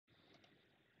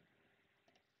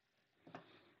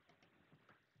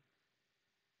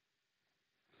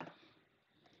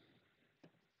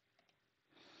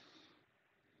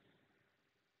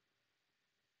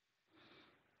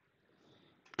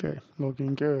Okay,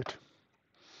 looking good.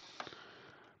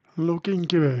 Looking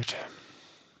good.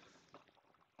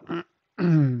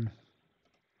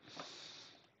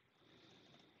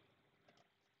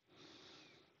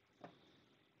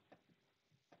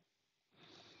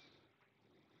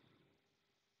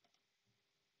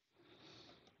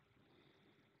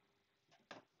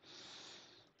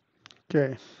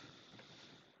 Okay,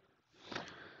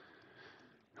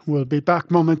 we'll be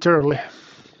back momentarily.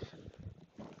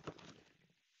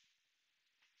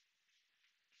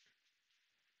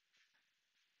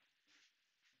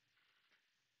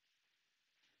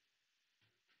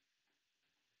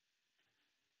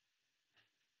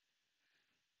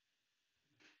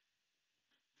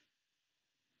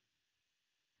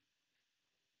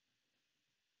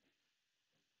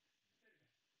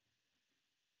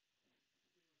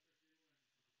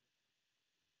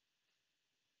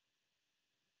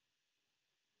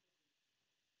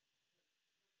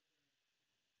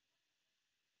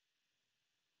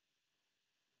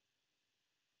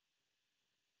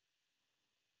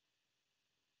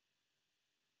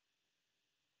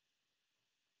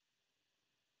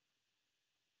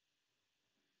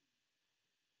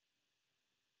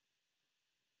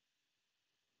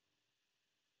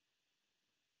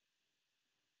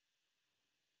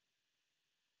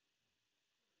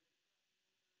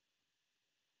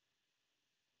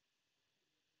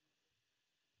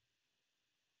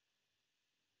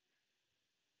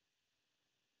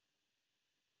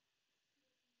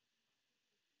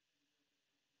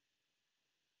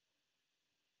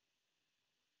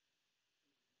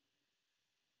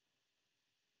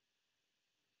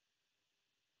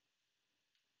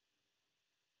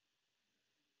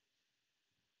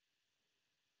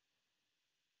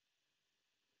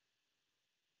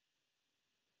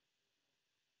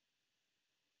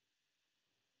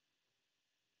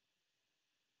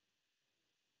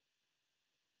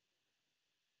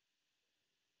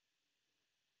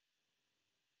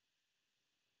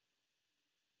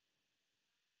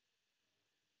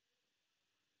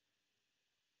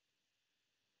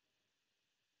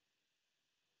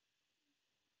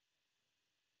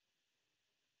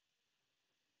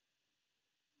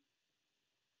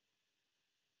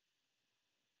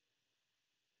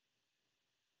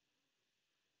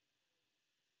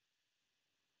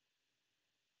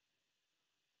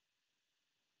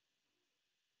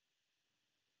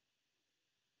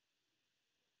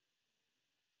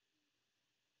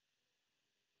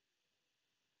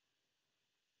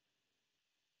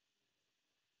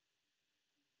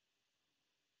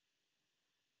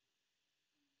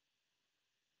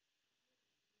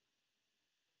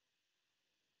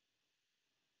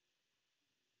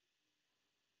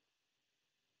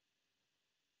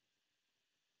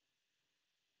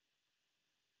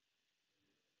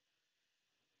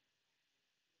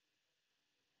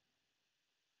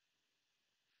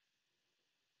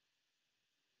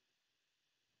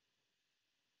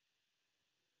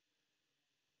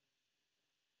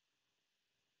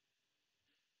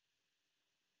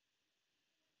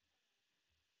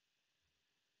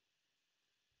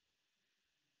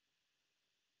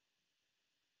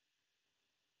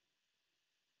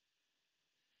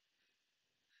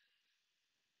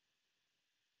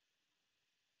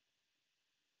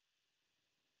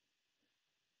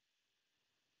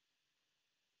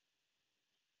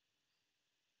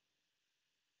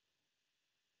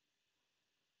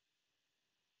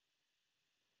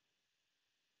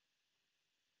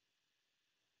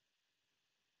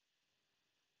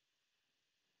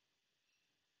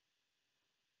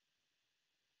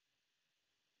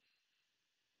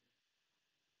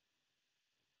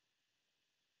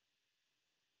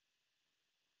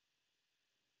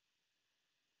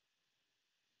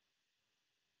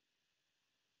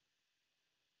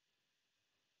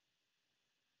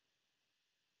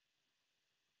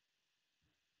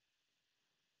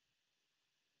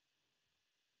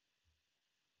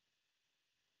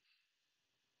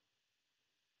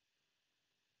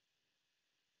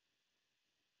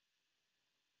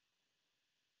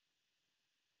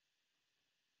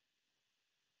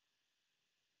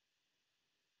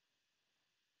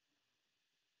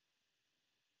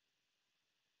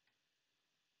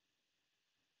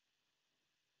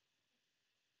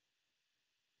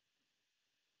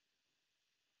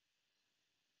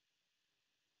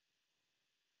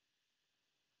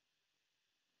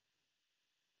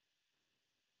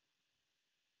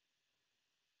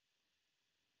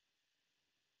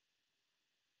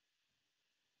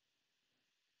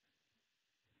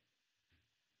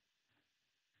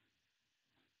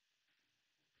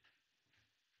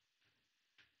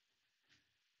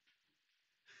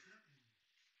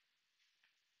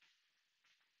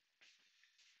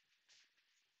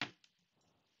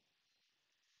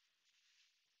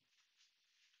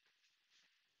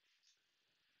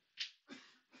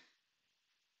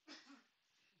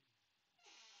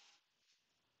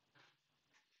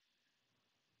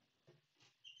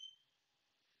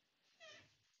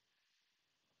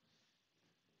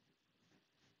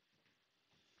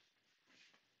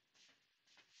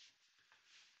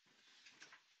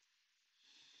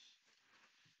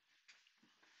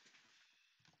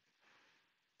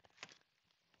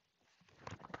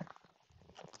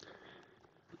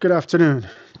 Good afternoon.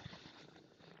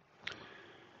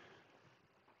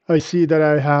 I see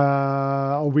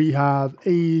that we have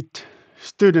 8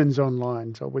 students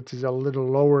online, so which is a little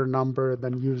lower number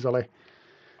than usually.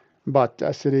 But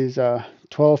as it is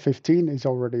 12:15, it's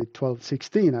already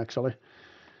 12:16 actually.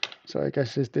 So I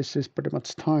guess this is pretty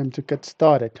much time to get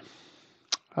started.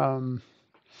 Um,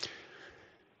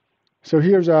 so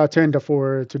here's our agenda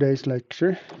for today's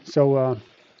lecture. So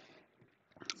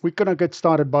we're gonna get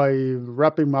started by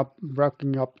wrapping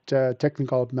up the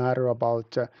technical matter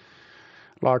about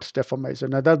large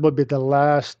deformation. Now that will be the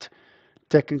last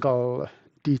technical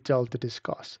detail to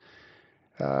discuss.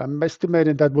 I'm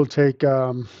estimating that will take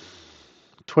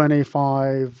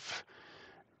 25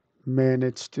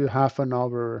 minutes to half an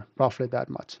hour, roughly that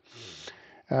much.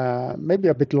 Maybe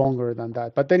a bit longer than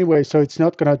that. But anyway, so it's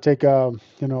not going to take the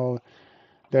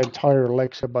entire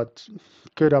lecture, but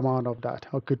good amount of that,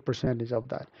 a good percentage of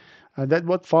that. And then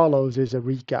what follows is a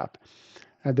recap.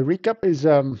 And the recap is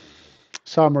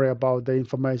summary about the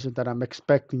information that I'm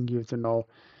expecting you to know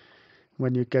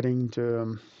when you're getting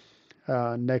to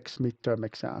next midterm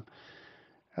exam.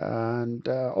 And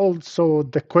also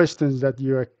the questions that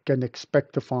you can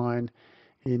expect to find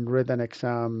in written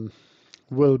exam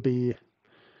will be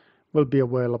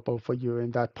available for you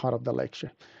in that part of the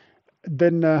lecture.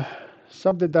 Then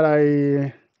something that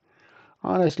I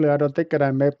don't think that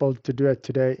I'm able to do it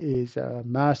today is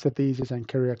master thesis and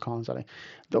career counseling.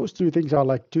 Those two things are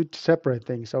like two separate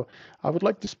things. So I would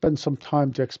like to spend some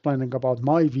time to explaining about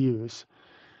my views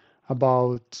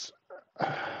about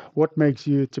what makes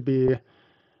you to be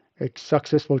a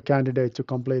successful candidate to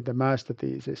complete the master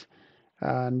thesis.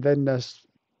 And then there's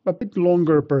a bit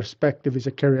longer perspective is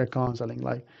a career counseling,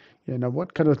 like,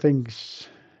 what kind of things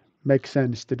make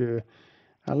sense to do.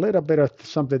 A little bit of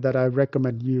something that I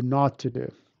recommend you not to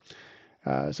do.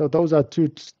 So those are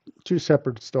two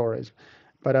separate stories.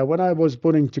 But when I was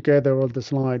putting together all the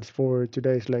slides for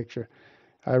today's lecture,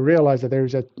 I realized that there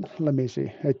is let me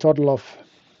see, a total of,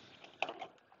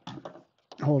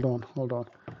 hold on.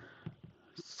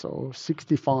 So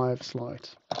 65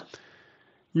 slides.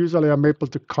 Usually I'm able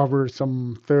to cover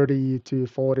some 30 to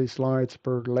 40 slides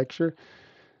per lecture.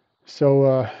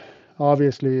 So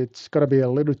obviously it's going to be a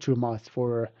little too much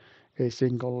for a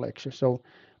single lecture. So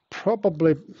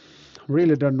probably,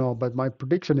 really don't know, but my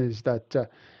prediction is that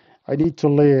I need to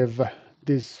leave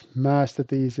this master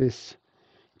thesis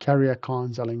career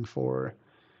counseling for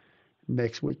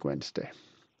next week, Wednesday.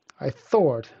 I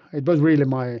thought it was really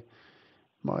my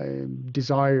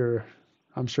desire,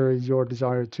 I'm sure it's your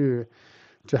desire too,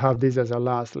 to have this as a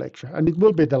last lecture. And it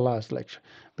will be the last lecture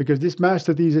because this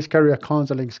master thesis career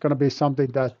counseling is going to be something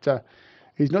that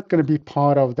is not going to be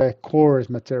part of the course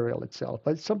material itself,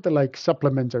 but it's something like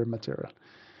supplementary material,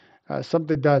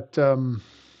 something that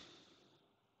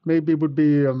maybe would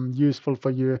be useful for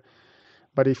you.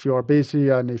 But if you are busy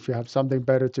and if you have something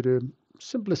better to do,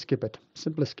 simply skip it.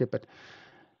 Simply skip it.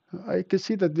 I can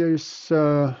see that there's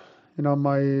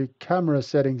my camera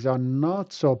settings are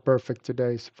not so perfect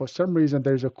today. So for some reason,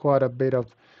 there's quite a bit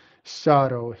of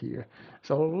shadow here.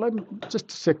 So let me,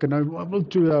 just a second, I will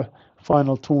do a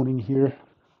final tuning here.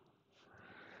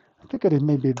 I think it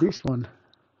may be this one.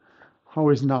 How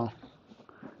is now?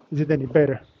 Is it any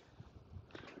better?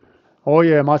 Oh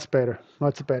yeah, much better,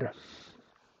 much better.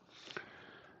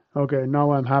 Okay,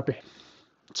 now I'm happy.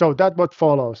 So that what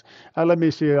follows. And let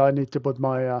me see, I need to put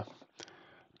my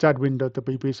chat window to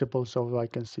be visible so I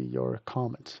can see your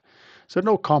comments. So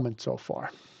no comments so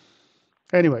far.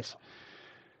 Anyways,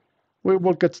 we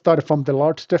will get started from the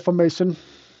large deformation.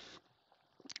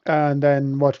 And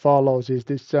then what follows is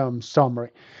this summary.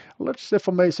 Large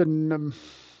deformation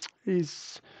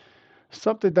is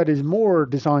something that is more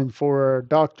designed for a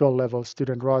doctoral level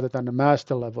student rather than a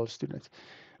master level student.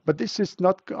 But this is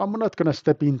not, I'm not going to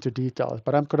step into details,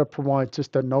 but I'm going to provide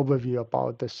just an overview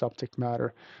about the subject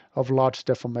matter of large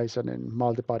deformation in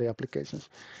multi-body applications.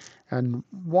 And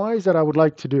why is that I would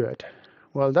like to do it?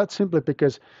 Well, that's simply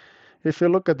because if you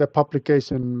look at the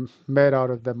publication made out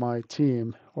of my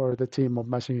team or the team of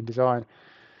machine design,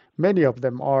 many of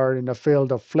them are in the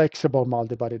field of flexible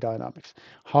multi-body dynamics,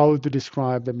 how to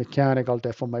describe the mechanical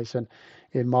deformation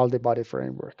in multi-body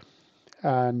framework.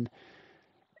 And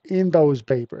in those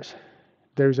papers,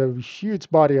 there's a huge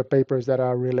body of papers that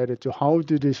are related to how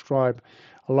to describe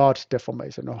large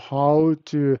deformation or how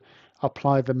to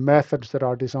apply the methods that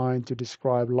are designed to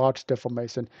describe large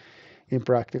deformation in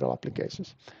practical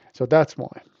applications. So that's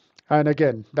why. And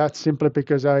again, that's simply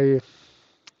because a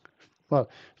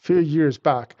few years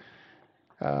back,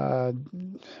 uh,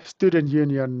 student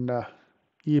union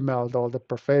emailed all the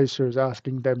professors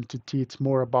asking them to teach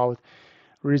more about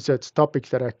research topics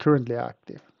that are currently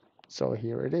active. So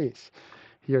here it is.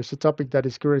 Here's a topic that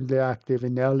is currently active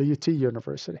in LUT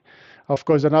University. Of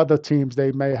course, in other teams,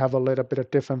 they may have a little bit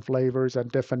of different flavors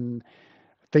and different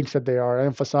things that they are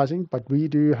emphasizing, but we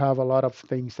do have a lot of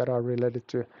things that are related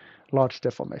to large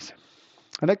deformation.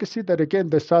 And I can see that again,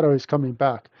 the shadow is coming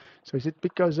back. So is it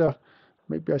because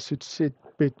maybe I should sit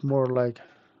a bit more like,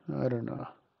 I don't know.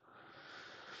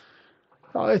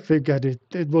 I think that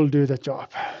it will do the job.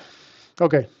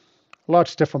 Okay,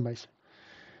 large deformation.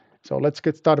 So let's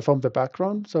get started from the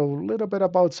background. So a little bit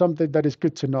about something that is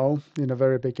good to know in the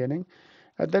very beginning.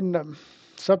 And then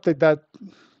something that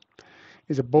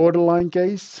is a borderline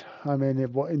case, I mean,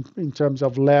 in terms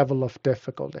of level of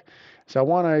difficulty. So I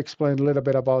want to explain a little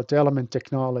bit about the element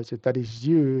technology that is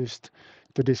used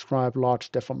to describe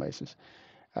large deformations.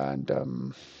 And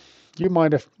you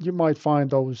might find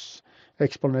those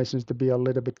explanations to be a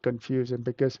little bit confusing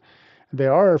because they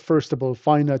are, first of all,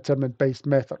 finite element based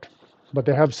method, but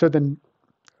they have certain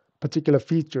particular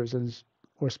features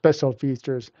or special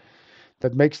features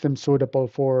that makes them suitable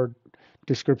for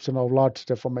description of large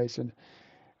deformation.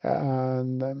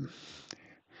 And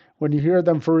when you hear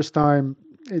them first time,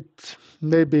 it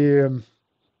may be a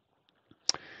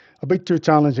bit too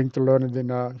challenging to learn it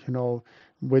in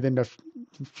within a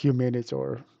few minutes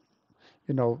or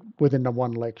within the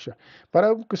one lecture. But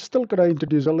I'm still going to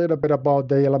introduce a little bit about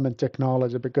the element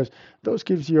technology because those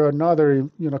gives you another,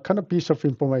 kind of piece of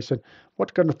information.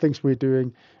 What kind of things we're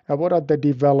doing and what are the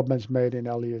developments made in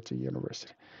LUT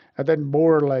University. And then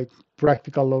more like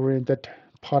practical oriented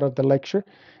part of the lecture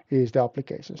is the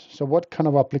applications. So what kind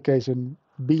of application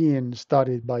being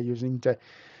studied by using the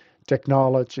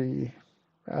technology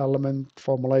element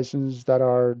formulations that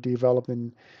are developed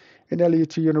in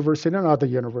LUT University and other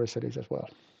universities as well.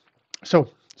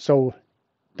 So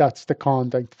that's the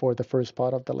content for the first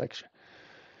part of the lecture.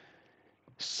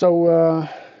 So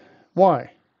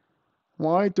why?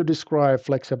 Why to describe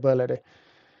flexibility?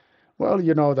 Well,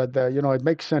 you know that it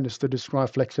makes sense to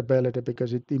describe flexibility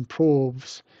because it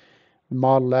improves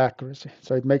model accuracy.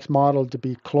 So it makes model to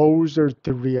be closer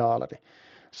to reality.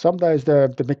 Sometimes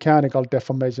the mechanical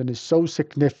deformation is so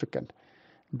significant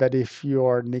that if you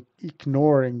are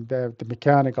ignoring the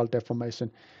mechanical deformation,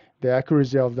 the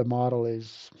accuracy of the model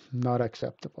is not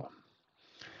acceptable.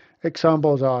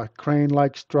 Examples are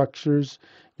crane-like structures.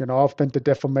 Often the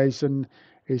deformation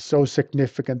is so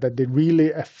significant that they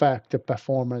really affect the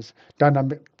performance,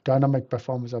 dynamic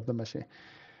performance of the machine.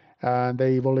 And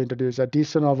they will introduce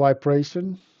additional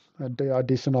vibration and the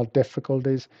additional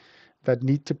difficulties that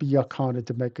need to be accounted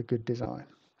to make a good design.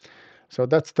 So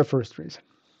that's the first reason.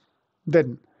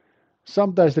 Then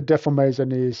sometimes the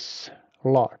deformation is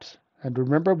large. And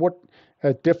remember what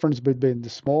a difference between the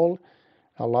small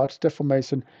and large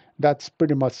deformation, that's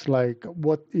pretty much like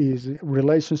what is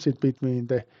relationship between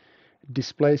the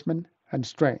displacement and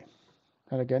strain.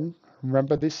 And again,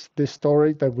 remember this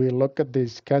story that we look at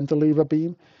this cantilever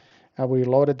beam and we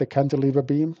loaded the cantilever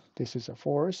beam. This is a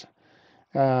force.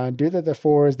 And due to the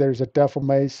force, there's a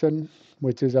deformation,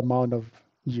 which is amount of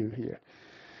U here.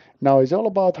 Now it's all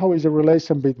about how is the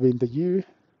relation between the U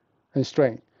and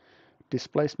strain,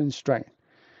 displacement strain.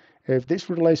 If this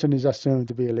relation is assumed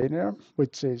to be linear,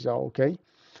 which is okay,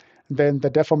 then the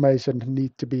deformation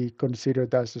need to be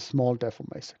considered as a small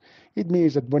deformation. It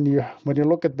means that when you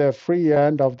look at the free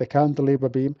end of the cantilever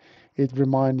beam, it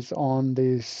remains on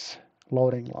this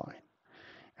loading line.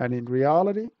 And in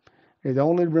reality, it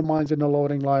only remains in the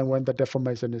loading line when the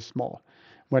deformation is small.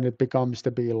 When it becomes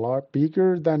to be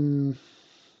bigger than,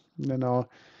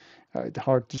 it's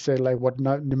hard to say like what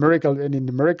any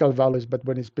numerical values, but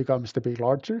when it becomes to be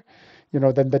larger,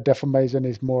 then the deformation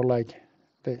is more like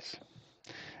this.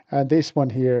 And this one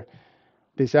here,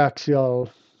 this axial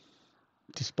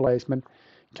displacement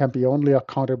can be only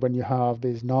accounted when you have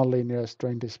this nonlinear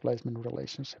strain displacement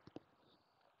relationship.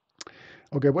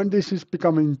 Okay, when this is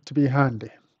becoming to be handy?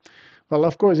 Well,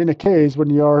 of course, in a case when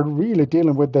you are really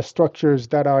dealing with the structures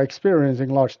that are experiencing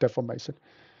large deformation.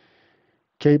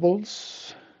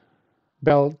 Cables,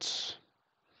 belts,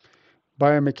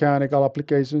 biomechanical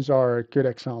applications are good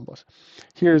examples.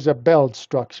 Here's a belt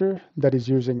structure that is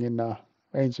using in a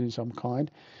engine some kind.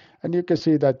 And you can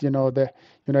see that,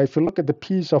 if you look at the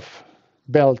piece of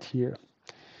belt here,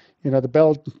 the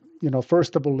belt,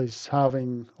 first of all is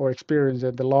having or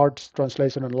experiencing the large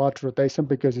translation and large rotation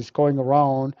because it's going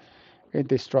around in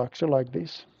this structure like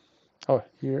this, or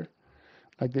here,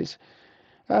 like this.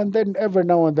 And then every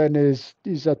now and then is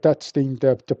attached in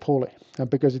the pulley. And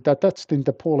because it's attached in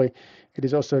the pulley, it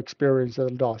is also experiencing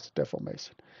a large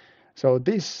deformation. So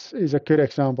this is a good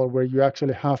example where you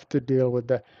actually have to deal with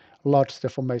the large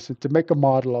deformation to make a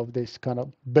model of this kind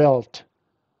of belt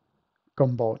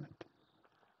component.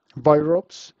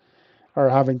 Viropes are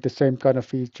having the same kind of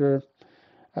feature.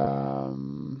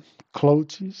 Um,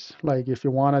 Clothes, like if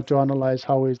you wanted to analyze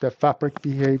how is the fabric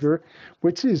behavior,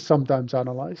 which is sometimes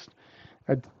analyzed,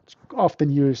 and often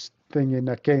used thing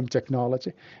in game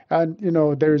technology. And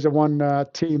there is a one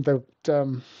team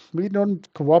that we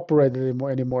don't cooperate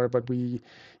anymore, but we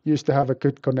used to have a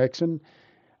good connection.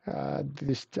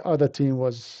 This other team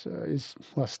is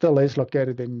well, still is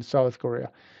located in South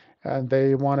Korea, and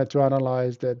they wanted to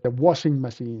analyze the washing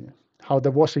machine, how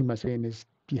the washing machine is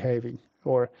behaving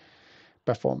or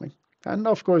performing. And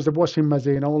of course, the washing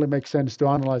machine only makes sense to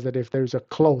analyze it if there's a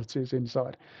clothes is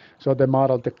inside. So they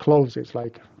modeled the clothes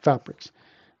like fabrics,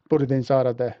 put it inside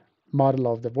of the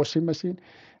model of the washing machine,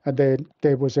 and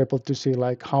they was able to see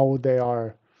like how they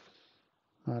are,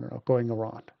 I don't know, going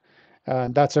around.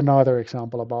 And that's another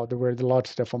example about where the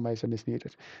large deformation is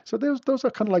needed. So those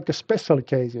are kind of like the special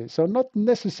cases. So not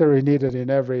necessarily needed in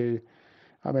every,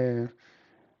 I mean,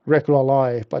 regular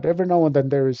life, but every now and then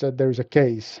there is a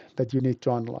case that you need to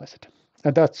analyze it.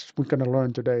 And that's we're going to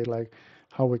learn today, like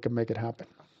how we can make it happen.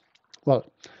 Well,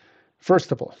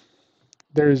 first of all,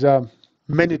 there is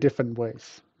many different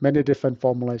ways, many different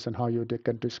formulas on how you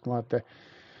can describe the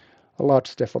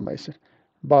large deformation.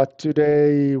 But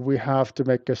today we have to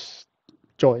make a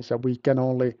choice, and we can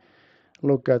only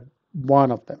look at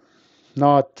one of them,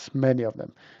 not many of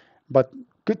them. But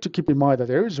good to keep in mind that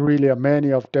there is really a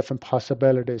many of different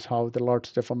possibilities how the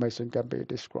large deformation can be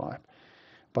described.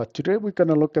 But today we're going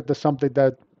to look at something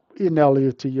that in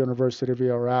LUT University we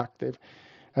are active,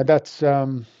 and that's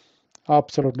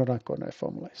absolute non-coordinate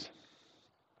formulation.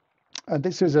 And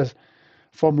this is a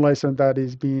formulation that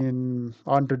is being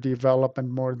under development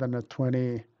more than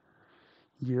 20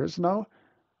 years now,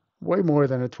 way more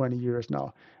than 20 years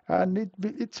now. And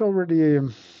it's already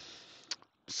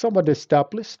somewhat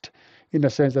established in a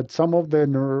sense that some of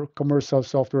the commercial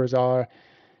softwares are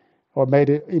or made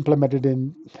it implemented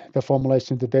in the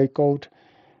formulation today code,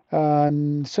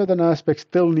 and certain aspects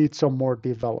still need some more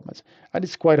developments. And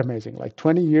it's quite amazing, like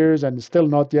 20 years and still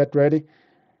not yet ready.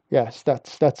 Yes,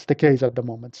 that's the case at the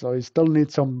moment. So it still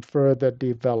needs some further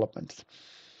developments.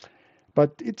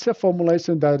 But it's a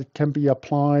formulation that can be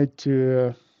applied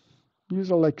to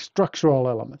usually like structural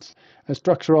elements. And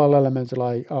structural elements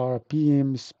like are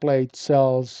beams, plates,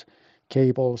 cells,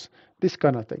 cables, this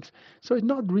kind of things. So it's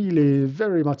not really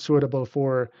very much suitable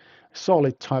for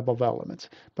solid type of elements,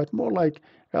 but more like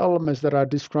elements that are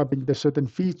describing the certain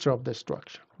feature of the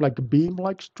structure, like a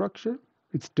beam-like structure.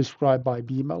 It's described by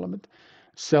beam element.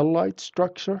 Cell-like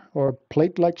structure or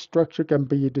plate-like structure can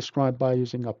be described by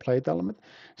using a plate element.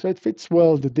 So it fits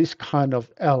well to this kind of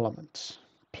elements,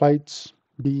 plates,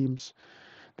 beams,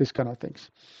 this kind of things.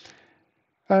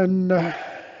 And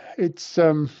it's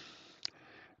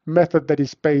method that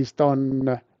is based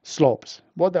on slopes.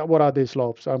 What are these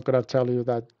slopes? I'm going to tell you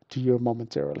that to you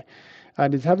momentarily.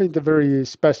 And it's having the very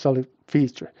special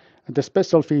feature. And the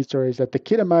special feature is that the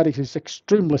kinematics is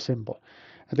extremely simple.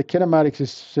 And the kinematics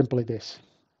is simply this.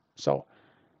 So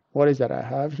what is that I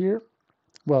have here?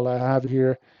 Well, I have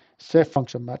here shape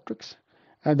function matrix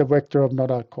and the vector of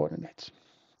nodal coordinates.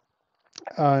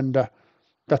 And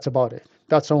that's about it.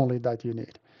 That's only that you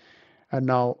need. And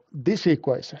now this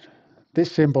equation,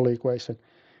 this simple equation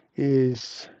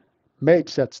is made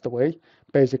sets the way,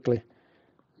 basically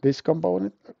this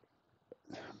component,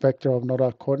 vector of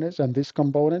nodal coordinates, and this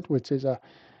component, which is a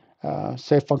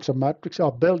shape function matrix,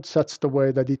 are built such the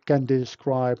way that it can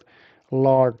describe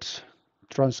large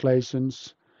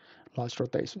translations, large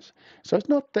rotations. So it's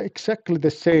not exactly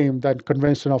the same than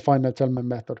conventional finite element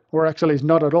method, or actually it's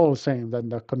not at all the same than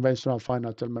the conventional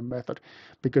finite element method,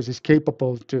 because it's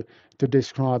capable to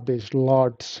describe this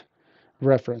large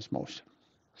reference motion.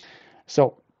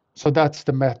 So that's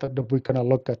the method that we're going to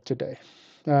look at today.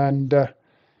 And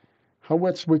how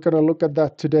much we're going to look at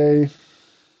that today,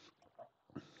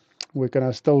 we're going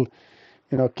to still,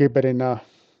 keep it in a,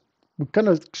 we're kind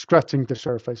of scratching the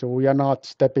surface, so we are not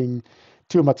stepping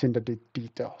too much into the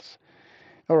details.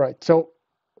 All right, so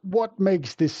what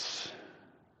makes this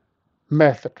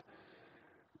method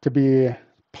to be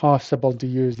possible to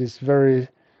use this very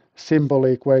simple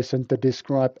equation to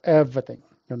describe everything,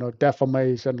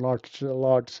 deformation, large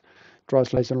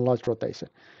translation, large rotation?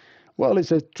 Well,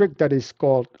 it's a trick that is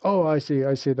called, oh, I see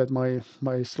that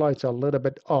my slides are a little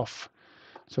bit off.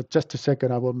 So just a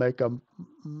second, I will make a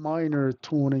minor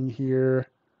tuning here.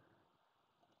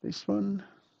 This one,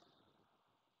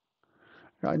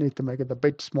 I need to make it a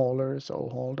bit smaller, so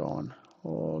hold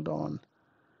on,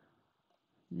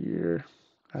 here,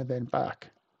 and then back,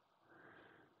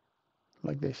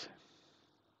 like this.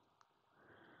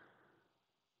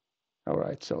 All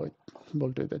right, so it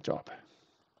will do the job.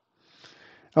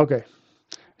 Okay,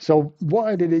 so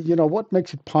why did it, what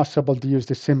makes it possible to use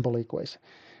the simple equation?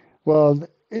 Well,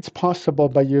 it's possible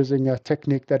by using a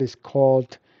technique that is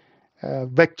called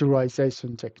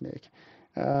vectorization technique.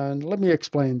 And let me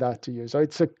explain that to you. So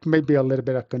it's maybe a little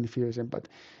bit of confusing, but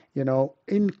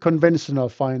in conventional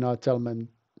finite element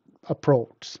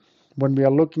approach, when we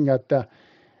are looking at the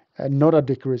not a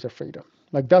degrees of freedom,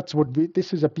 like that's what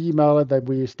this is a PML that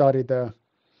we studied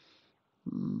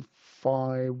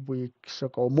 5 weeks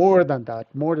ago, more than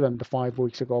that, more than the 5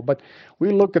 weeks ago. But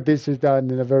we look at this is done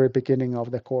in the very beginning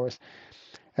of the course.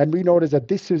 And we notice that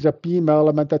this is a beam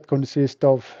element that consists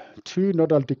of two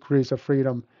nodal degrees of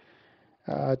freedom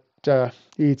at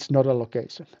each nodal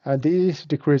location. And these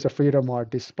degrees of freedom are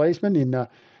displacement in a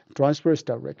transverse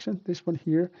direction, this one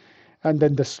here, and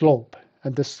then the slope.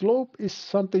 And the slope is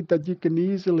something that you can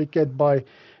easily get by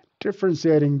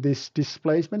differentiating this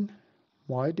displacement,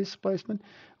 y displacement,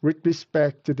 with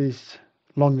respect to this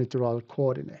longitudinal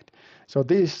coordinate. So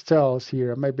this tells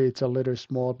here, maybe it's a little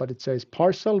small, but it says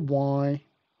partial y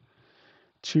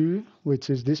 2, which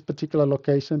is this particular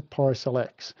location, partial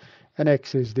x, and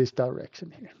x is this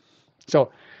direction here.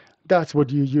 So that's what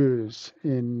you use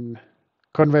in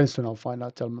conventional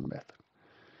finite element method.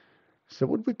 So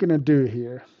what we're going to do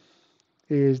here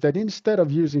is that instead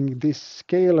of using this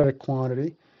scalar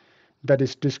quantity that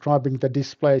is describing the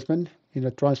displacement in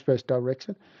a transverse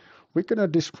direction, we're going to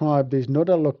describe this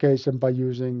nodal location by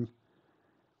using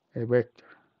a vector.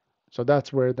 So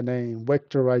that's where the name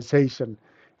vectorization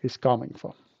is coming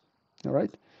from. All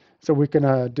right. So we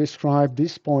can describe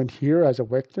this point here as a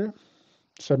vector.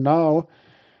 So now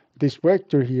this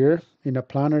vector here in a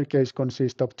planar case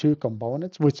consists of two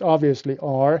components, which obviously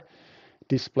are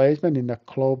displacement in a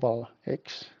global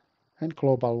x and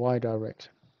global y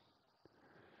direction.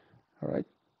 All right.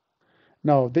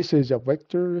 Now this is a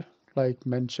vector, like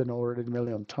mentioned already a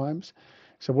million times.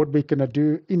 So what we're gonna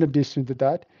do in addition to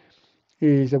that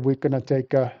is that we're gonna take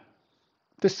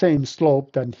the same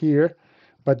slope than here,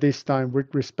 but this time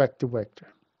with respect to vector.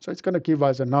 So it's going to give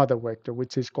us another vector,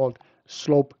 which is called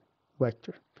slope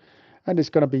vector. And it's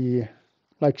going to be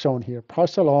like shown here,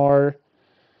 partial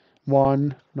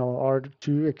R1, no,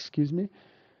 R2, excuse me,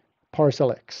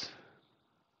 partial X.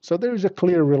 So there is a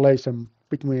clear relation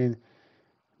between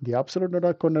the absolute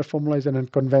nodal coordinate formulation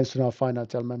and conventional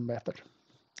finite element method.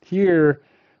 Here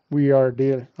we are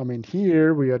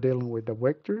here we are dealing with the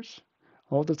vectors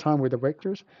all the time with the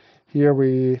vectors. Here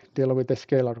we deal with the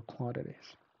scalar quantities.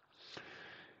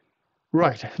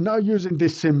 Right, now using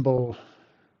this simple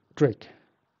trick,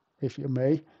 if you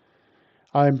may,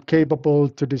 I'm capable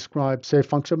to describe safe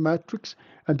function matrix,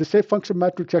 and the safe function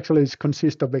matrix actually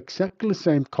consists of exactly the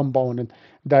same component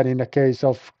that in the case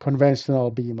of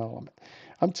conventional beam element.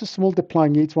 I'm just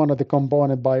multiplying each one of the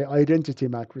component by identity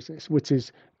matrices, which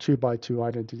is 2 by 2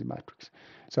 identity matrix.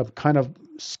 So I'm kind of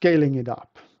scaling it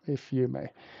up, if you may.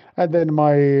 And then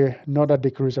my nodal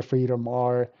degrees of freedom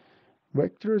are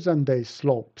vectors and their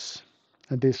slopes.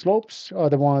 And these slopes are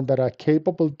the ones that are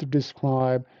capable to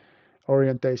describe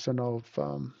orientation of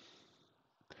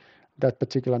that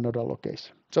particular nodal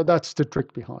location. So that's the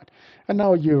trick behind. And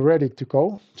now you're ready to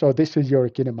go. So this is your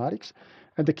kinematics.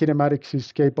 And the kinematics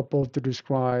is capable to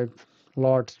describe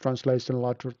large translation,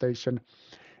 large rotation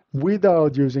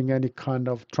without using any kind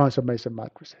of transformation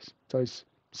matrices. So it's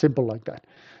simple like that.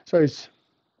 So it's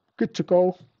good to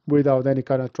go without any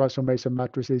kind of transformation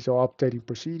matrices or updating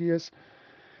procedures.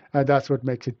 And that's what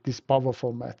makes it this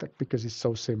powerful method because it's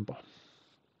so simple.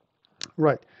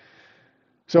 Right.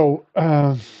 So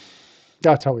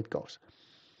that's how it goes.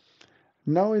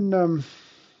 Now in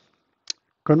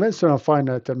conventional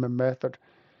finite element method,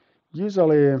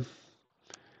 usually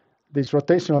these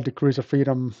rotational degrees of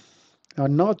freedom are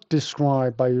not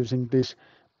described by using this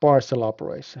partial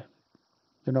operation.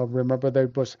 Remember there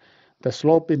was the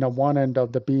slope in the one end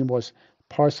of the beam was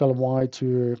partial y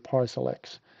to partial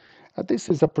x. And this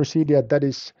is a procedure that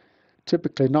is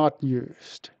typically not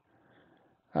used.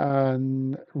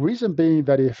 And reason being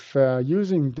that if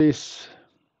using this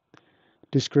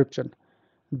description,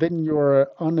 then you're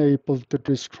unable to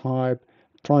describe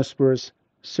transverse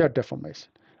shear deformation.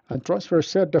 And transverse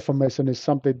shear deformation is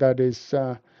something that is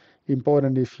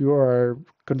important if you are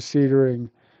considering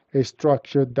a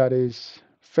structure that is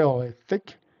fairly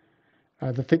thick.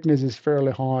 The thickness is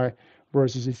fairly high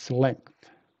versus its length.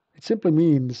 It simply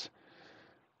means,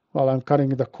 well, I'm cutting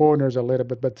the corners a little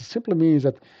bit, but it simply means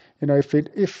that,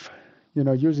 if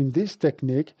using this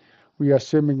technique, we are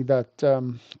assuming that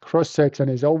cross section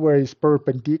is always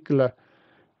perpendicular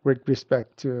with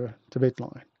respect to the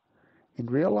midline. In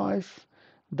real life,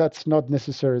 that's not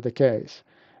necessarily the case.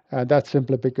 And that's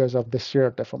simply because of the shear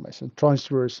deformation,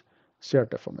 transverse shear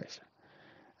deformation.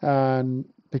 And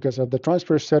because of the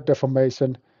transverse shear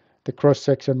deformation, the cross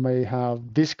section may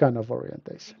have this kind of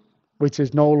orientation, which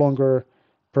is no longer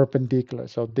perpendicular.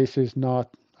 So this is not,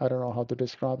 I don't know how to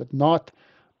describe it, not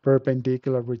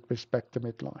perpendicular with respect to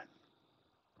midline.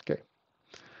 Okay.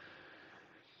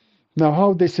 Now,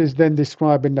 how this is then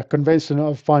described in the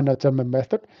conventional finite element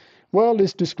method? Well,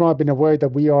 it's described in a way that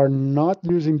we are not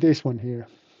using this one here,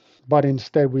 but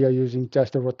instead we are using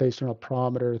just the rotational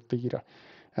parameter theta,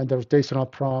 and the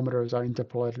rotational parameters are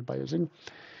interpolated by using,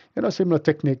 similar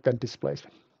technique than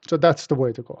displacement. So that's the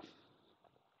way to go.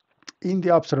 In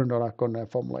the absolute Noddack-Conner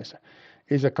formulation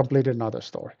is a completely another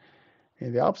story.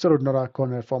 In the absolute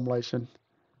Noddack-Conner formulation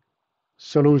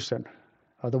solution,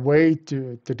 the way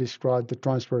to describe the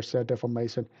transverse shear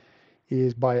deformation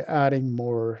is by adding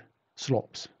more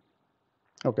slopes.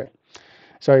 Okay,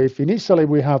 so if initially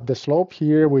we have the slope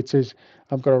here, which is,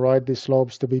 I'm going to write the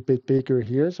slopes to be a bit bigger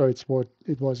here. So it's what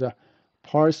it was, a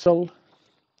partial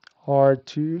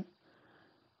R2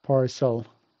 partial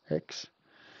X.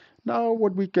 Now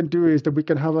what we can do is that we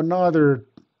can have another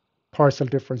partial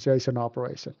differentiation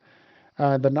operation.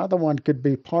 And another one could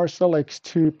be partial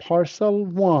X2 partial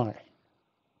Y.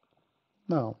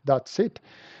 Now that's it.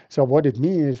 So what it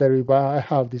means is that if I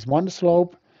have this one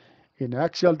slope in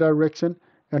axial direction,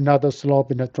 another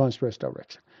slope in a transverse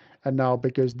direction. And now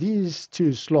because these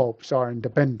two slopes are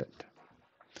independent,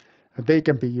 they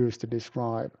can be used to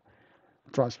describe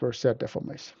transverse shear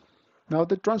deformation. Now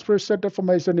the transverse shear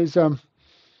deformation is,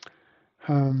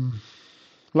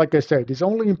 like I said, it's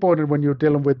only important when you're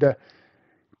dealing with the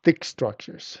thick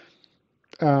structures.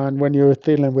 And when you're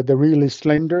dealing with the really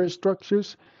slender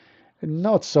structures,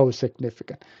 not so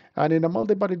significant. And in a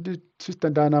multi-body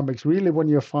system dynamics, really when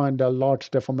you find a large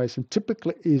deformation,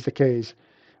 typically is the case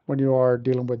when you are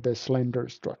dealing with the slender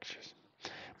structures.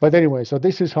 But anyway, so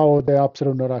this is how the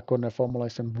absolute Noddack-Conner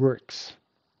formulation works.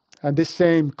 And this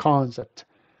same concept,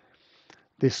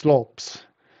 the slopes,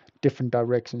 different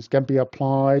directions, can be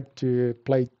applied to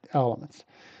plate elements.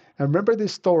 And remember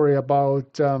this story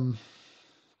about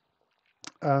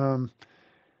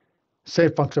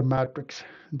shape function matrix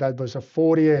that was a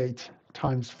 48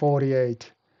 times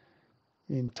 48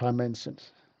 in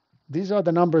dimensions. These are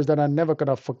the numbers that I'm never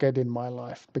going to forget in my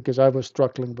life because I was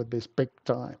struggling with this big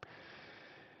time.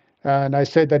 And I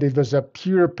said that it was a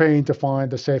pure pain to find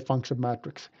the shape function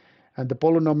matrix. And the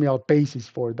polynomial basis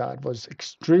for that was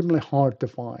extremely hard to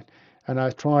find. And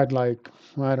I tried like,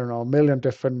 I don't know, a million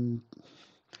different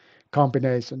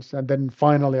combinations. And then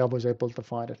finally I was able to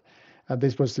find it. And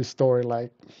this was the story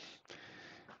like,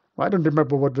 I don't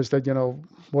remember what was that,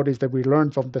 what is that we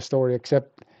learned from the story,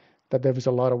 except that there was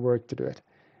a lot of work to do it.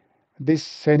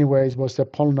 This, anyways, was the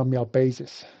polynomial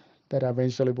basis that I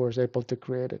eventually was able to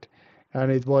create it.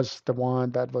 And it was the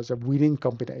one that was a winning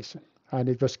combination. And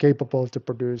it was capable to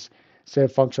produce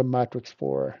shape function matrix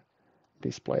for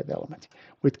displayed elements,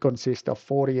 which consists of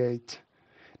 48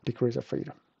 degrees of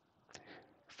freedom.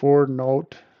 4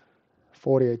 node,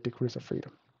 48 degrees of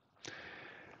freedom.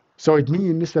 So it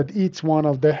means that each one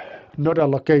of the node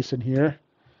allocation here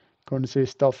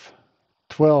consists of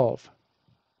 12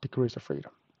 degrees of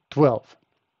freedom. 12.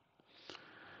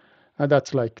 And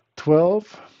that's like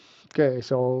 12. Okay,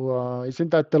 so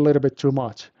isn't that a little bit too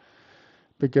much?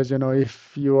 Because,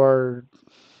 if you are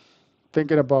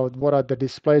thinking about what are the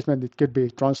displacement, it could be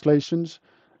translations,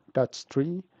 that's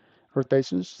 3,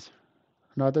 rotations,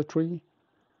 another 3.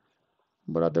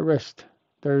 What are the rest?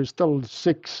 There is still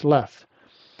 6 left.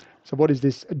 So what is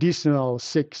this additional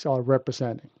 6 are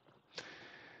representing?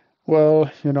 Well,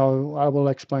 I will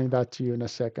explain that to you in a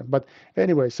second. But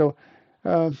anyway, so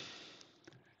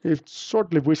if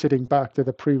shortly visiting back to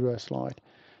the previous slide,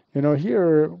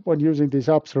 here when using this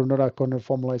absolute Noddack-Conner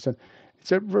formulation, it's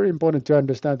very important to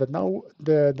understand that now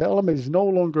the element is no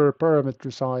longer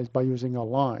parametricized by using a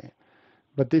line,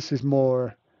 but this is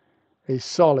more a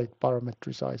solid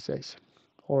parametricization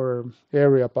or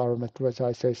area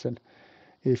parametricization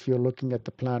if you're looking at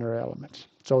the planar elements.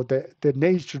 So the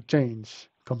nature changes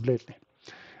completely.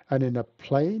 And in a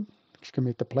plane,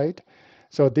 the plate,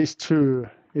 so this too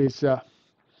is a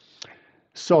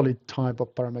solid type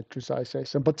of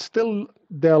parametricization, but still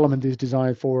the element is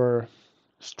designed for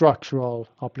structural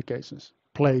applications,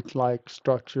 plate-like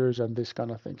structures and this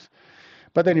kind of things.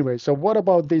 But anyway, so what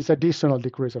about these additional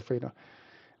degrees of freedom?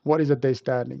 What is it they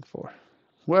standing for?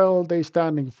 Well, they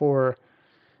standing for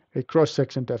a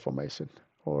cross-section deformation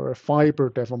or a fiber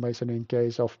deformation in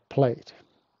case of plate.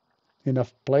 In a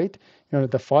plate,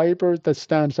 the fiber that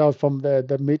stands out from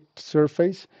the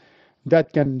mid-surface,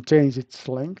 that can change its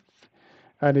length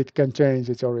and it can change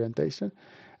its orientation.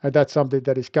 And that's something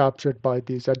that is captured by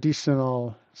these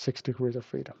additional 6 degrees of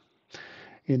freedom.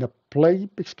 In a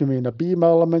in a beam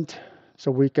element,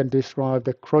 so we can describe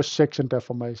the cross-section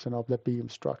deformation of the beam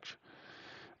structure,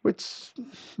 which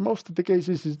most of the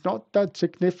cases is not that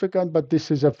significant, but this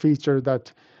is a feature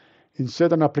that in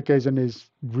certain application is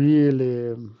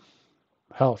really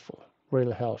helpful,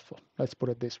 really helpful. Let's put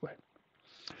it this way.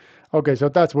 Okay, so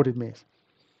that's what it means.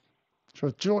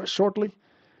 So shortly,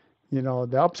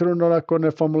 the absolute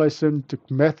non-coordinate formulation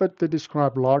method to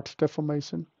describe large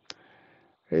deformation,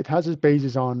 it has its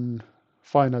basis on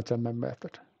finite element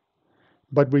method,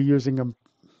 but we're using a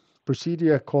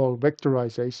procedure called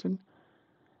vectorization.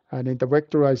 And in the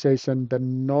vectorization, the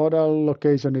nodal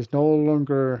location is no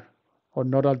longer, or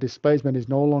nodal displacement is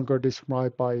no longer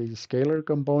described by a scalar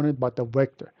component, but a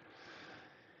vector.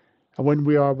 And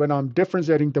when I'm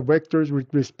differentiating the vectors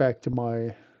with respect to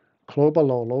my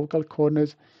global or local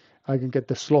coordinates, I can get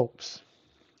the slopes.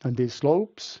 And these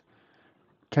slopes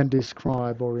can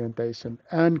describe orientation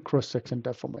and cross-section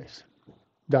deformation.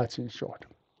 That's in short.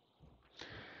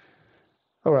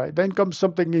 All right, then comes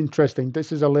something interesting.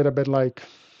 This is a little bit like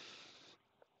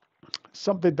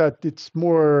something that it's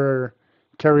more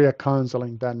career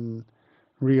counseling than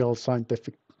real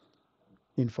scientific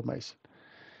information.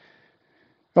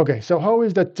 Okay, so how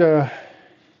is that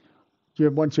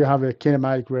once you have a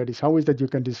kinematic radius, how is that you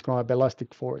can describe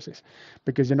elastic forces?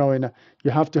 Because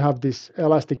you have to have these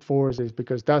elastic forces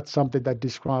because that's something that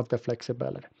describes the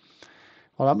flexibility.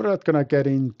 Well, I'm not going to get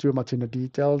in too much into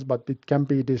details, but it can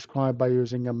be described by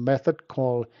using a method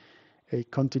called a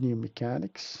continuum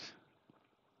mechanics.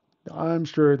 I'm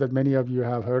sure that many of you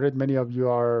have heard it. Many of you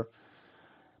are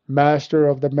master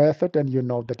of the method and you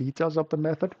know the details of the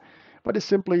method. But it's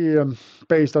simply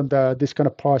based on this kind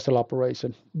of partial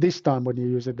operation. This time when you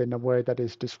use it in a way that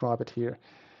is described here.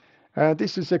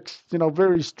 This is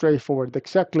very straightforward,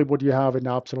 exactly what you have in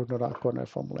absolute non-coordinate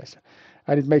formulation.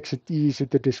 And it makes it easy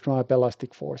to describe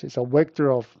elastic forces, a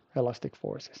vector of elastic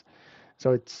forces.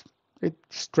 So it's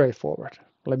straightforward.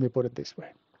 Let me put it this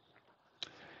way.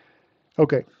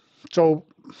 Okay, so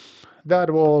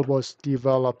that all was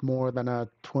developed more than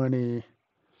 20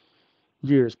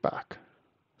 years back.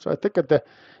 So I think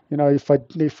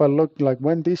if I look like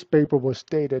when this paper was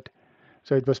dated,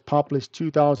 so it was published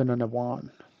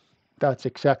 2001. That's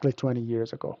exactly 20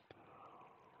 years ago.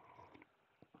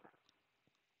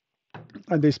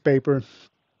 And this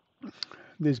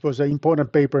was an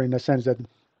important paper in the sense that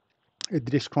it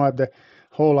described the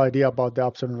whole idea about the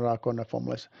absolute non-coordinate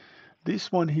formulas.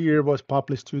 This one here was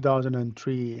published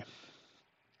 2003.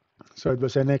 So it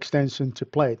was an extension to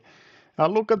plate. Now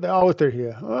look at the author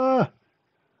here.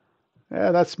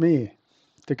 Yeah, that's me,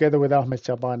 together with Ahmed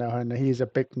Shabana, and he's a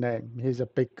big name. He's a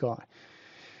big guy.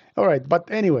 All right, but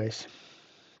anyways,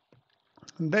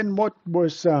 then what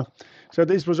was, so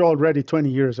this was already 20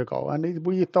 years ago, and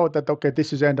we thought that, okay,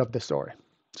 this is the end of the story.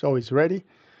 So it's ready,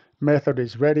 method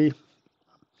is ready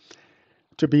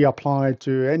to be applied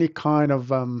to any kind of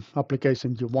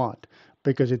application you want,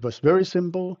 because it was very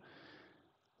simple,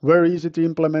 very easy to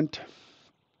implement,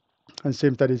 and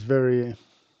seems that it's very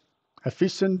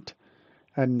efficient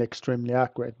and extremely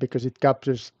accurate because it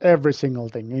captures every single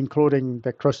thing, including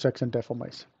the cross-section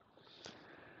deformation.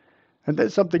 And then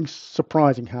something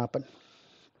surprising happened.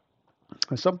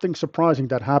 And something surprising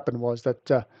that happened was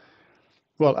that,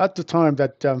 well, at the time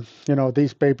that,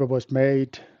 this paper was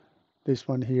made, this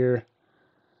one here,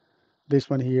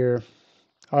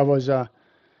 I was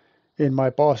in my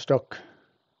postdoc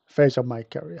phase of my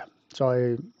career. So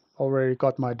I already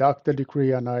got my doctorate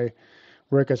degree and I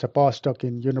work as a postdoc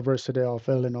in University of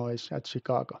Illinois at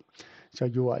Chicago, so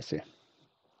UIC.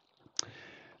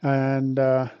 And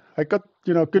I got,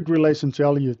 good relation to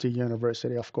LUT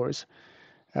University, of course.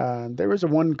 And there was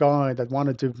one guy that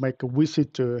wanted to make a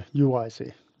visit to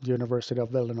UIC, the University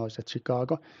of Illinois at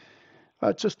Chicago,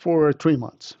 just for 3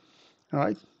 months. All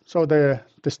right. So the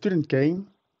student came.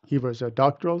 He was a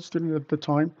doctoral student at the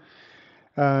time,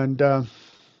 and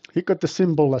he got the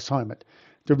simple assignment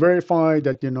to verify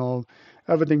that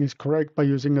everything is correct by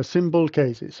using a simple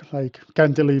cases like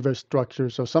cantilever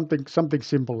structures or something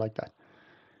simple like that.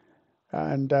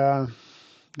 And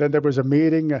then there was a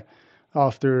meeting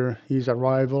after his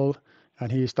arrival,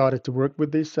 and he started to work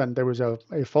with this. And there was a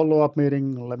follow-up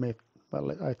meeting.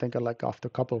 I think like after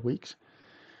a couple of weeks,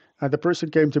 and the person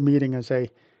came to meeting and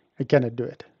say, "I cannot do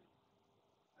it."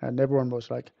 And everyone was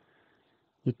like,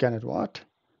 "You cannot what?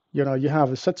 You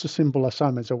have such a simple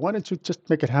assignment. So why don't you just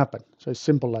make it happen?" So it's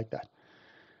simple like that.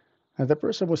 And the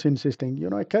person was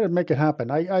insisting, I cannot make it happen.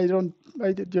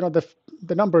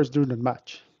 The numbers do not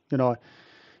match.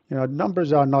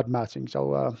 Numbers are not matching.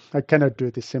 So I cannot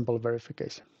do this simple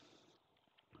verification.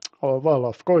 Oh, well,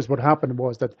 of course, what happened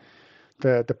was that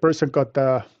the person got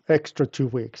the extra 2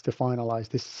 weeks to finalize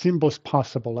this simplest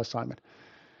possible assignment.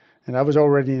 And I was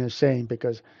already in a shame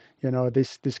because,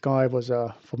 this guy was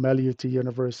from LUT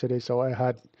University, so I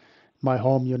had my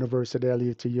home university,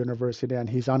 LUT University, and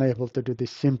he's unable to do the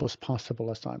simplest possible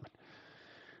assignment.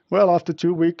 Well, after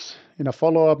 2 weeks, in a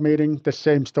follow-up meeting, the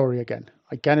same story again.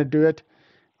 I cannot do it.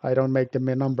 I don't make the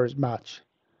numbers match.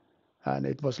 And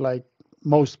it was like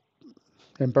most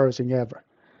embarrassing ever.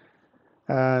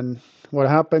 And what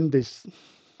happened is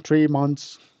 3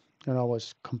 months,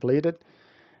 was completed.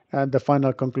 And the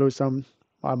final conclusion,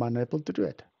 I'm unable to do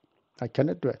it. I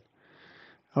cannot do it.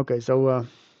 Okay, so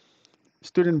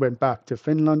student went back to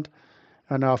Finland.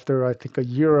 And after, I think, a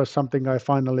year or something, I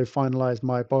finally finalized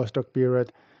my postdoc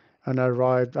period and I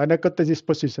arrived. And I got this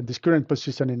position, this current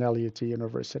position in LUT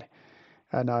University.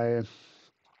 And I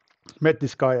met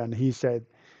this guy and he said,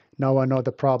 now I know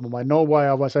the problem. I know why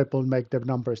I was able to make the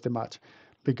numbers to match,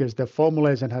 because the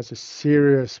formulation has a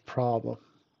serious problem.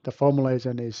 The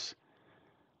formulation is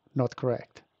not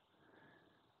correct.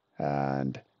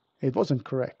 And it wasn't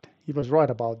correct. He was right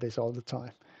about this all the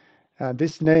time. And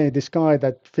this guy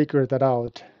that figured that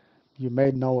out, you may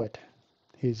know it.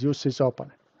 He's Jussi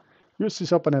Sopanen. Jussi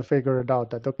Sopanen figured out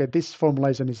that, okay, this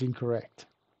formulation is incorrect.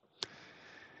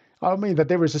 I mean that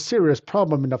there was a serious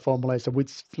problem in the formulation,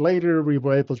 which later we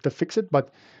were able to fix it. But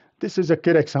this is a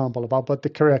good example about the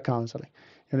career counseling.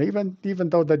 Even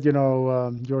though that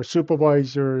your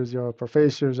supervisors, your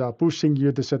professors are pushing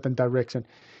you to certain direction,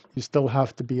 you still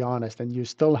have to be honest and you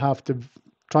still have to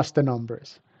trust the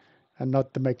numbers, and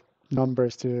not to make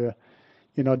numbers to,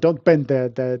 don't bend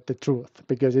the truth,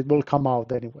 because it will come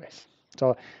out anyways.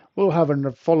 So we'll have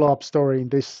a follow-up story in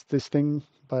this thing,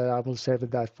 but I will save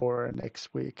that for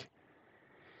next week,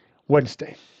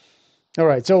 Wednesday. All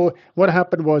right. So what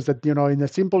happened was that, in a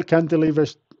simple cantilever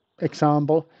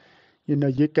example,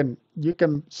 you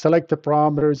can select the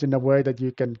parameters in a way that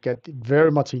you can get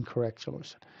very much incorrect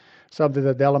solution. Something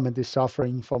that the element is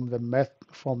suffering from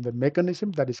the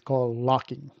mechanism that is called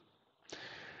locking.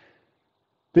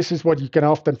 This is what you can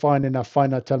often find in a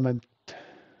finite element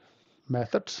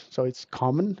methods. So it's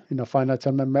common in a finite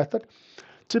element method.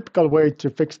 Typical way to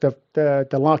fix the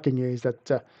locking is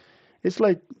that it's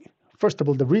like, first of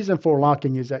all, the reason for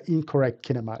locking is incorrect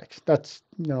kinematics. That's,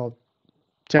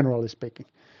 generally speaking.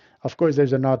 Of course,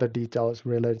 there's another details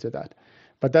related to that,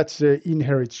 but that's the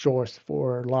inherent source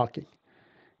for locking.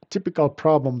 Typical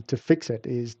problem to fix it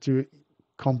is to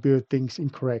compute things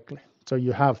incorrectly. So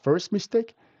you have first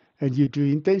mistake, and you do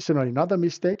intentionally another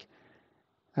mistake,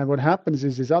 and what happens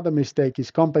is this other mistake is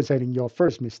compensating your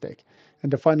first mistake,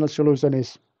 and the final solution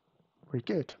is very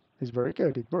good. It's very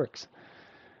good. It works.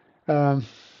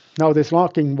 Now this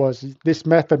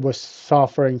method was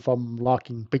suffering from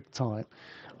locking big time,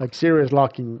 like serious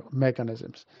locking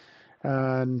mechanisms.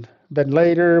 And then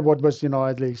later, what was,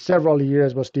 at least several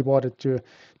years was devoted to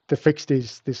fix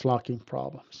these locking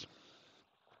problems.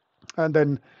 And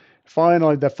then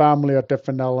finally, the family of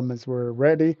different elements were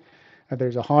ready. And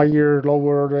there's a higher,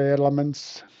 lower order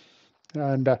elements,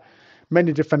 and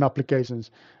many different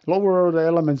applications. Lower order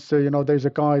elements, there's a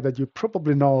guy that you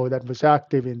probably know that was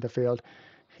active in the field.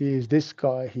 He is this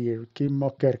guy here,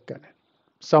 Kimmo Kerkkänen.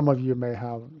 Some of you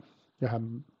have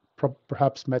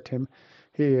perhaps met him.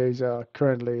 He is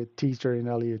currently a teacher in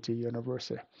LUT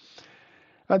University.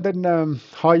 And then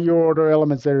higher order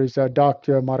elements, there is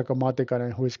Dr. Marko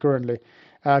Matikainen, who is currently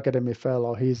academic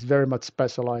fellow. He's very much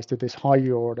specialized to this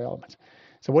higher order elements.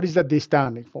 So what is that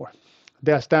standing for?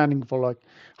 They are standing for like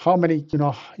how many,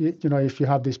 if you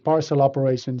have these partial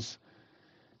operations,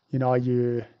 are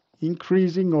you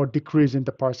increasing or decreasing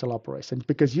the partial operations?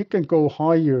 Because you can go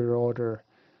higher order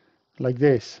like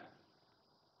this,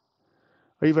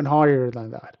 or even higher than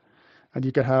that. And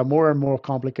you can have more and more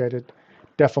complicated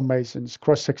deformations,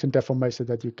 cross-section deformations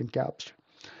that you can capture.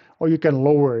 Or you can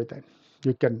lower them.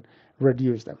 You can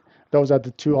reduce them. Those are the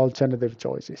two alternative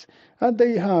choices. And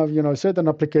they have, certain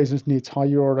applications needs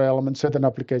higher order elements, certain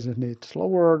applications needs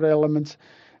lower order elements.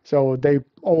 So they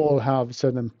all have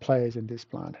certain place in this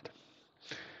planet.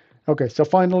 Okay, so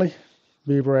finally,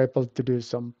 we were able to do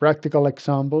some practical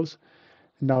examples.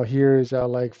 Now here is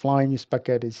like flying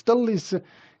spaghetti. Still is,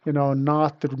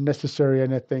 not necessarily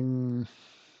anything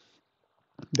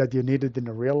that you needed in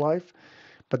a real life,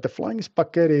 but the flying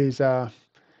spaghetti is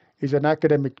an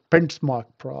academic benchmark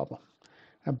problem.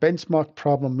 A benchmark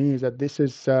problem means that this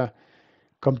is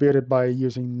computed by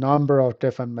using number of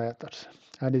different methods,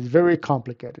 and it's very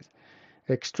complicated,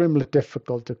 extremely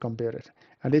difficult to compute it.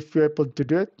 And if you're able to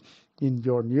do it in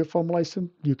your new formulation,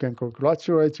 you can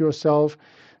congratulate yourself.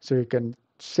 So you can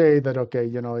say that, okay,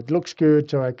 it looks good,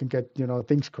 so I can get,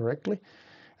 things correctly.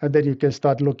 And then you can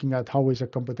start looking at how is a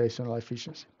computational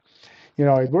efficiency.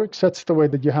 It works such the way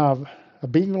that you have a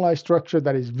binary structure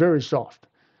that is very soft,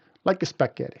 like a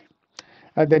spaghetti.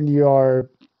 And then you are,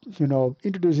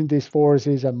 introducing these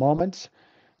forces and moments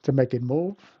to make it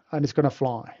move, and it's going to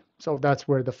fly. So that's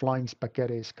where the flying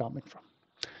spaghetti is coming from.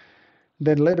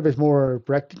 Then a little bit more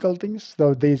practical things,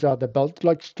 though these are the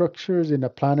belt-like structures in a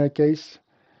planar case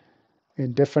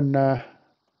in different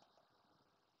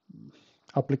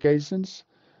applications.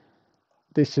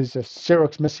 This is a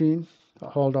Xerox machine.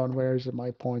 Hold on, where is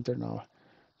my pointer now?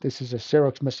 This is a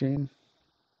Xerox machine,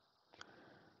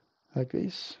 like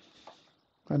this.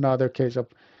 Another case of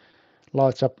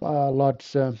lots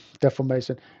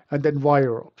deformation. And then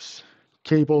wire ropes,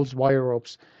 cables, wire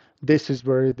ropes. This is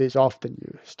where it is often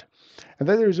used. And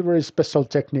then there's a very special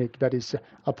technique that is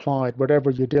applied whenever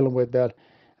you're dealing with that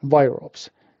wire ropes.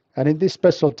 And in this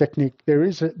special technique, there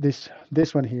is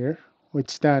this one here, which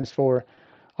stands for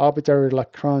arbitrary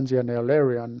Lagrangian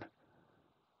Eulerian.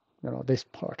 This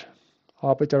part,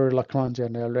 arbitrary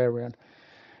Lagrangian Eulerian.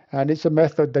 And it's a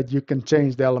method that you can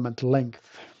change the element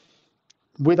length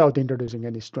without introducing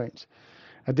any strains.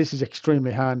 And this is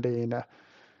extremely handy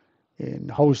in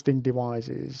hosting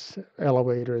devices,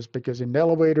 elevators, because in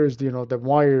elevators, the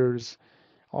wires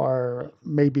are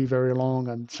maybe very long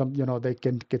and some, they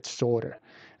can get shorter.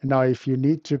 And now, if you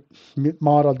need to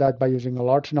model that by using a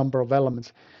large number of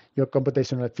elements, your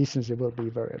computational efficiency will be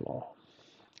very low.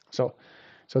 So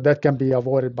that can be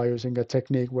avoided by using a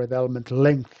technique where the element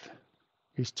length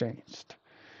is changed.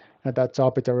 And that's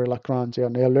arbitrary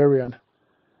Lagrangian Eulerian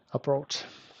approach.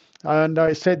 And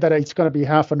I said that it's going to be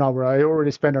half an hour. I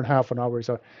already spent on half an hour,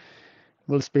 so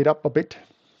we'll speed up a bit.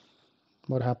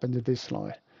 What happened to this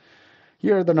slide?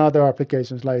 Here are the other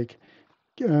applications like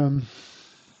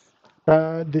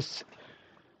this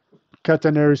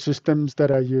catenary systems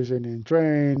that are using in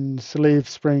trains, leaf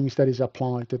springs that is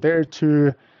applied to there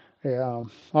too.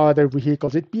 Other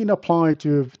vehicles. It's been applied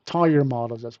to tire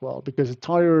models as well, because the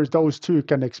tires, those two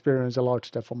can experience a large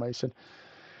deformation.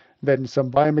 Then some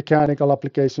biomechanical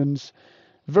applications,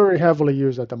 very heavily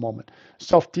used at the moment.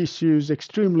 Soft tissues,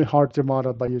 extremely hard to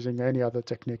model by using any other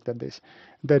technique than this.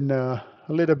 Then a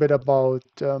little bit about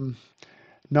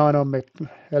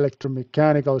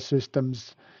electromechanical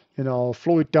systems,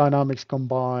 fluid dynamics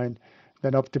combined,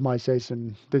 then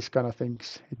optimization, this kind of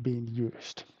things being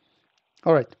used.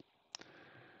 All right.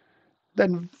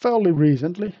 Then fairly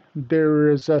recently,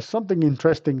 there is something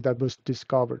interesting that was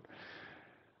discovered.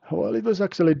 Well, it was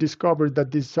actually discovered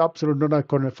that this absolute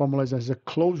non-coordinate formulation has a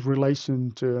close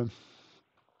relation to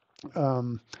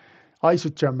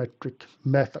isogeometric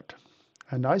method.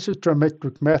 And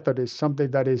isogeometric method is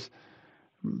something that is,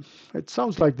 it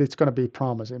sounds like it's going to be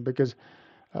promising, because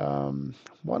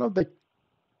one of the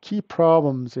key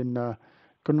problems in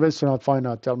conventional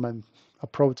finite element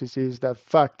approaches is the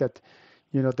fact that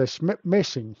the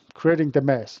meshing, creating the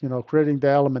mesh, creating the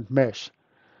element mesh,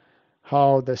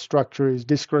 how the structure is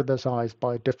discretized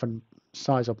by different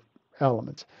size of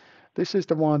elements. This is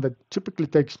the one that typically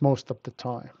takes most of the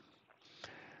time.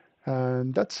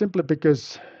 And that's simply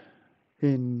because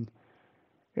in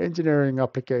engineering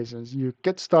applications, you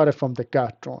get started from the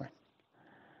CAD drawing.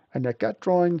 And the CAD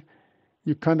drawing,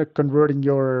 you kind of converting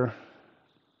your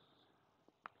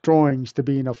drawings to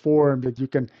be in a form that you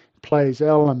can place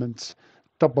elements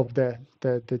top of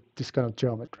this kind of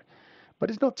geometry. But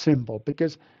it's not simple,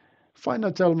 because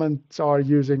finite elements are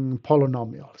using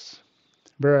polynomials,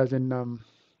 whereas in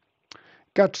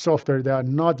CAD software they are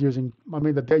not using.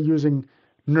 They're using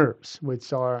NURBS,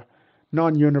 which are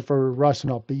non-uniform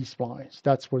rational B-splines.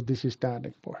 That's what this is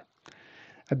standing for.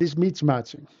 And this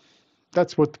mismatching,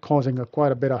 that's what's causing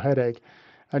quite a bit of headache.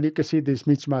 And you can see this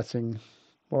mismatching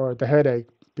or the headache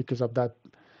because of that,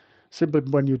 simply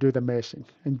when you do the meshing.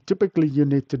 And typically you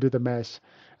need to do the mesh,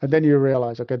 and then you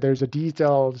realize, okay, there's a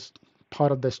details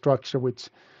part of the structure which,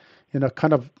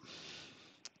 kind of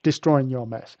destroying your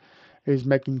mesh, is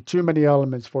making too many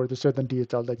elements for the certain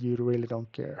detail that you really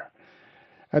don't care.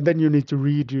 And then you need to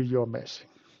redo your meshing.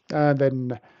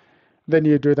 And then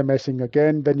you do the meshing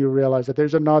again, then you realize that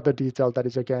there's another detail that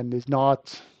is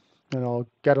not,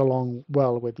 get along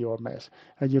well with your mesh.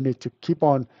 And you need to keep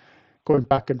on going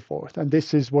back and forth. And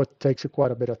this is what takes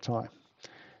quite a bit of time.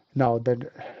 Now,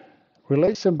 the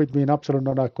relation between absolute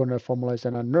non-coordinate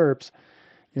formulation and NURBS,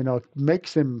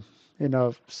 makes them in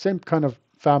a same kind of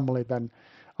family than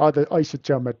other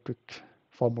isogeometric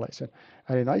formulation.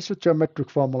 And in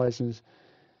isogeometric formulations,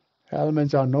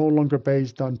 elements are no longer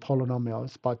based on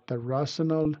polynomials, but the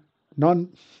rational,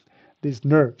 these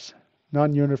NURBS,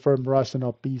 non-uniform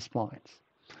rational B-splines.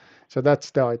 So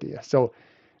that's the idea. So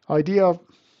idea of,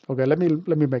 okay, let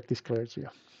me make this clear to you.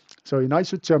 So in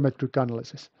isogeometric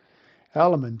analysis,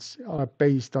 elements are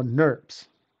based on NURBS,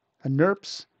 and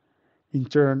NURBS in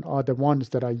turn are the ones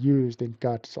that are used in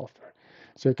CAD software.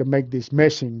 So you can make this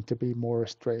meshing to be more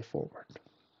straightforward.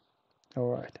 All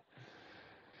right.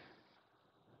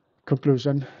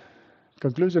 Conclusion.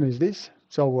 Conclusion is this.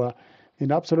 So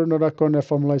in absolute nodal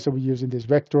deformation, we're using this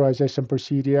vectorization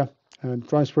procedure, and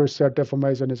transverse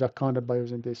deformation is accounted by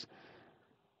using this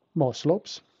Morse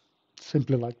slopes,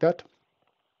 simply like that.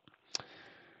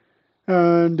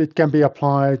 And it can be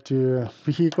applied to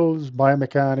vehicles,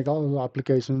 biomechanical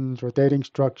applications, rotating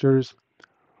structures,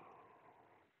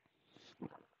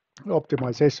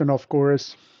 optimization, of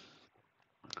course,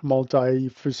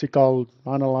 multi-physical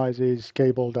analysis,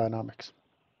 cable dynamics.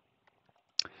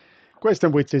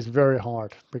 Question which is very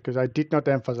hard because I did not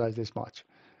emphasize this much.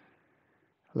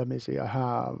 Let me see, I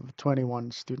have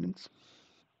 21 students.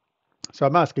 So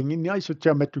I'm asking, in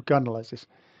isogeometric analysis,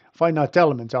 finite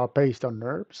elements are based on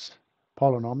NURBS,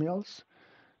 polynomials,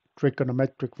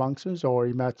 trigonometric functions, or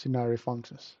imaginary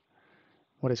functions.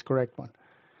 What is correct one?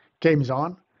 Game is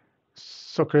on.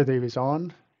 Socrative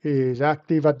is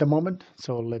active at the moment.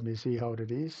 So let me see how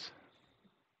it is.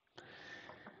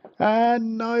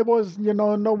 And I was,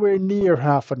 nowhere near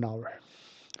half an hour.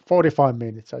 45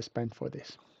 minutes I spent for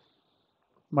this.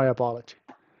 My apology.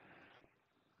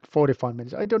 45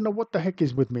 minutes. I don't know what the heck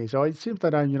is with me. So it seems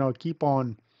that I, keep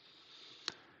on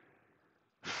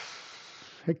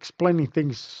explaining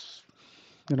things,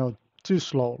 too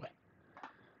slowly.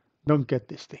 Don't get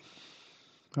this thing.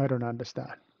 I don't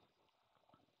understand.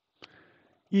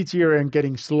 Each year I'm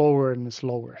getting slower and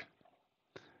slower.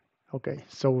 Okay,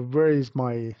 so where is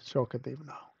my Socrative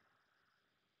now?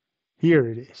 Here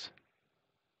it is.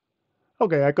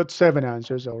 Okay, I got 7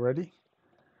 answers already.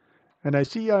 And I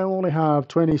see I only have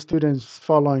 20 students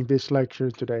following this lecture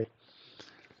today.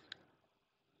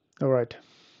 All right.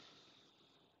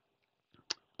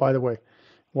 By the way,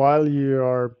 while you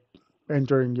are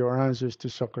entering your answers to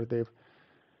Socrative,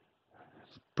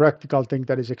 practical thing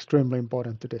that is extremely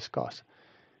important to discuss.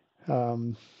 I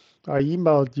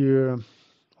emailed you,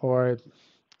 or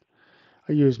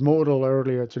I used Moodle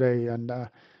earlier today, and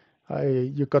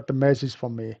you got the message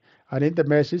from me. And in the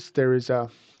message, there is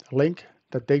a link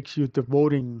that takes you to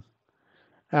voting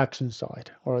action site,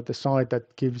 or the site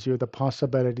that gives you the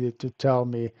possibility to tell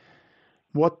me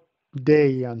what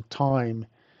day and time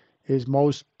is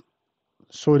most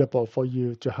suitable for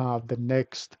you to have the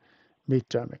next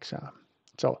midterm exam.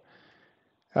 So,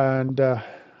 and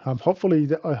I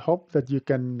hope that you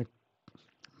can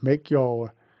make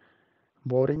your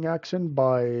voting action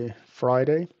by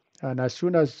Friday. And as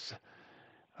soon as,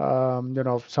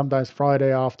 sometimes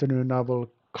Friday afternoon, I will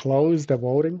close the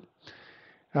voting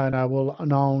and I will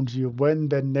announce you when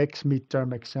the next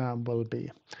midterm exam will be.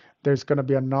 There's going to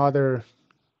be another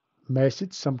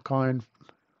message, some kind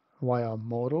via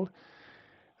Moodle.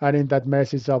 And in that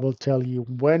message, I will tell you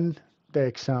when the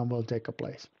exam will take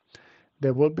place.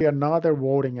 There will be another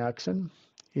voting action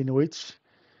in which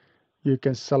you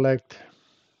can select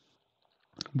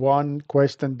one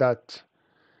question that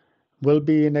will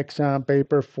be in exam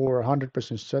paper for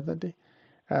 100% certainty,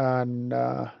 and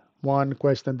one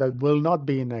question that will not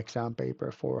be in exam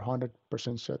paper for 100%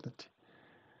 certainty.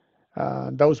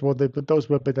 Those will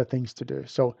be the things to do.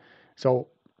 So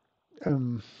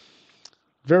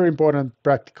very important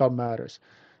practical matters.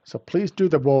 So please do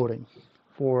the voting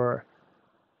for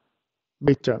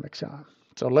midterm exam.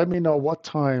 So let me know what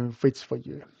time fits for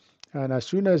you. And as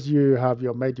soon as you have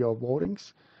made your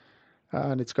votings,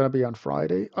 and it's going to be on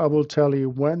Friday, I will tell you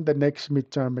when the next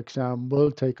midterm exam will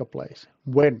take place.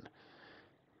 When?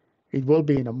 It will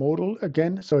be in a Moodle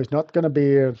again, so it's not going to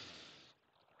be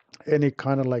any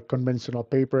kind of like conventional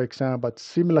paper exam, but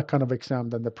similar kind of exam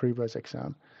than the previous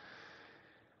exam.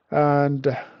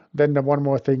 And then one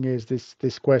more thing is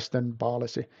this question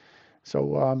policy.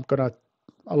 So I'm going to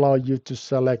allow you to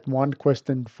select one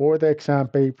question for the exam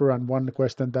paper and one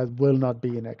question that will not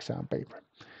be in exam paper.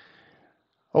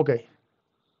 Okay,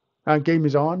 and game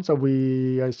is on. So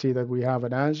I see that we have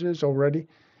an answers already.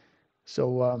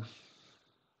 So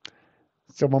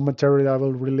so momentarily I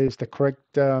will release the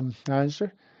correct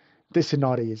answer. This is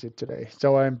not easy today.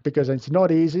 So because it's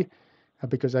not easy,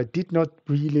 and because I did not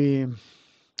really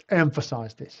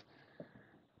emphasize this.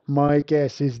 My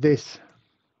guess is this.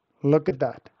 Look at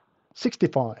that.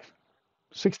 65.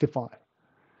 65.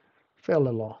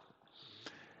 Fairly low.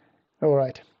 All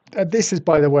right. This is,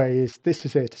 by the way, this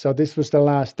is it. So this was the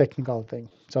last technical thing.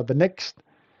 So the next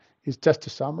is just a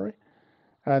summary.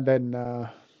 And then,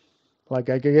 I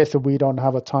guess we don't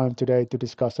have a time today to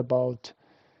discuss about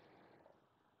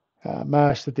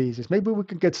Master thesis. Maybe we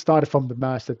can get started from the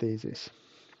master thesis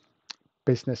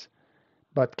business,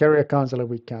 but career counselor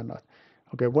we cannot.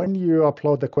 Okay, when you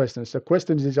upload the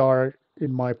questions are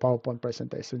in my PowerPoint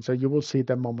presentation, so you will see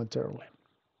them momentarily.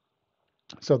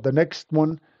 So the next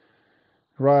one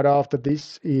right after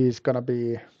this is gonna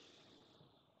be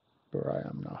where I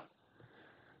am now.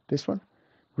 This one,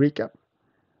 recap.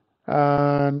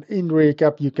 And in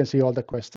recap, you can see all the questions.